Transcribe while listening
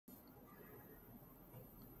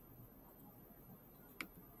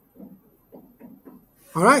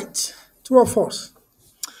All right, true or false?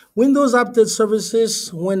 Windows Update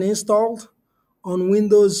Services, when installed on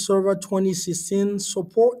Windows Server 2016,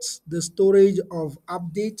 supports the storage of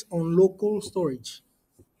updates on local storage.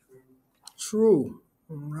 True.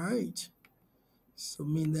 All right.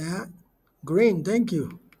 Submit that. Green, thank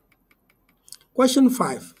you. Question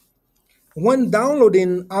 5. When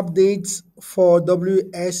downloading updates for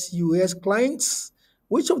WSUS clients,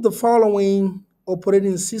 which of the following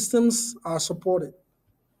operating systems are supported?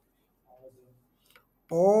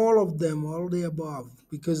 All of them, all the above,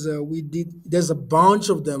 because there's a bunch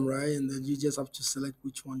of them, right? And then you just have to select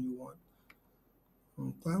which one you want.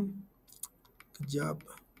 Okay, good job.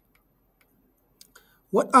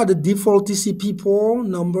 What are the default TCP port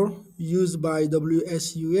number used by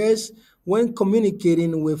WSUS when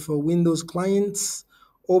communicating with Windows clients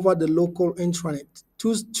over the local intranet?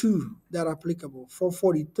 Choose two that are applicable: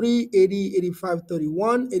 443, 80,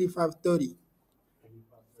 8531, 8530.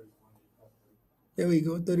 There we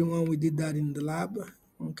go, 31. We did that in the lab.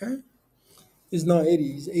 Okay. It's not 80,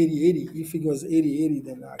 it's 80, 80. If it was 80, 80,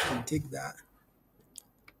 then I can take that.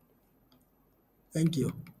 Thank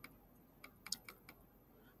you.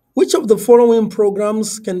 Which of the following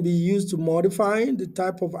programs can be used to modify the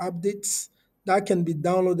type of updates that can be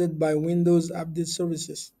downloaded by Windows Update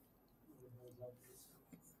Services?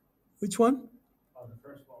 Which one?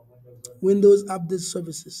 Windows Update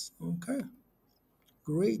Services. Okay,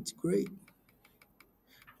 great, great.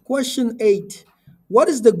 Question 8. What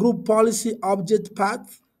is the group policy object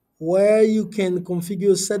path where you can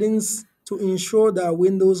configure settings to ensure that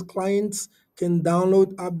Windows clients can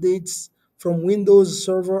download updates from Windows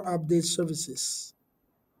Server Update Services?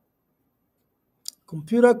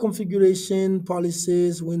 Computer configuration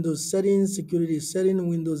policies, Windows settings, security setting,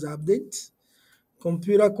 Windows updates.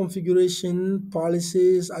 Computer configuration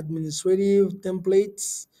policies, administrative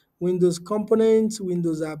templates, Windows components,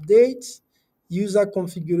 Windows updates. User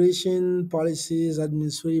configuration policies,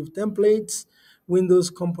 administrative templates, Windows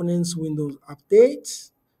components, Windows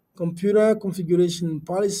updates. Computer configuration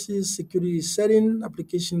policies, security setting,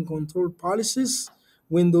 application control policies,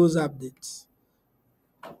 Windows updates.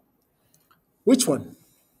 Which one?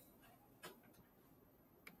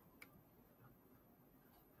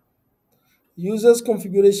 Users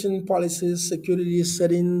configuration policies, security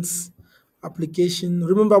settings, application.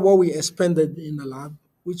 Remember what we expanded in the lab?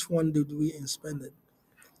 Which one did we expand it?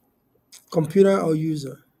 Computer or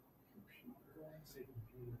user?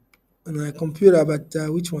 And a computer, but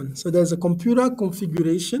which one? So there's a computer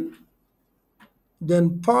configuration,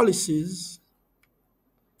 then policies,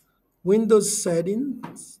 Windows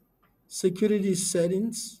settings, security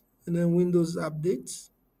settings, and then Windows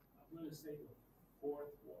updates.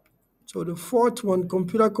 So the fourth one,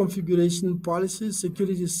 computer configuration policies,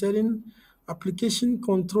 security setting, application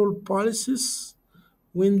control policies,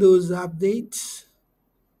 Windows update.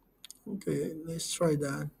 Okay, let's try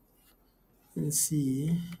that and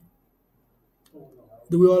see.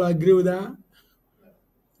 Do we all agree with that?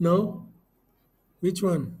 No? Which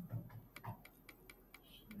one?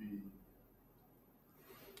 Should be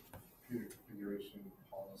computer configuration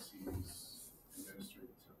policies, administrative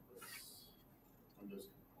templates, Windows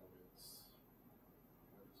components.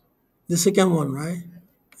 The second one, right?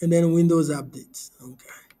 And then Windows updates. Okay,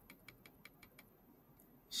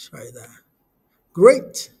 let's try that.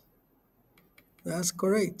 Great. That's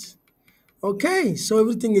correct. Okay, so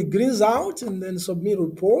everything agrees out and then submit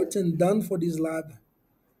report and done for this lab.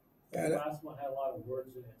 Yeah, Last one had a lot of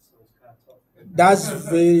words in it, so it's kind of tough. that's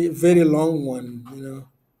very, very long one, you know.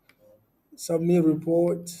 Submit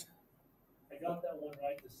report. I got that one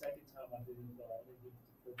right the second time I didn't get it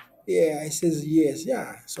the first time. Yeah, it says yes.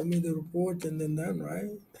 Yeah, submit the report and then done, right?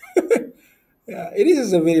 Yeah, it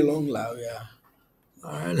is a very long lab. Yeah.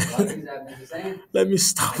 All right. What is that the same? Let me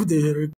stop the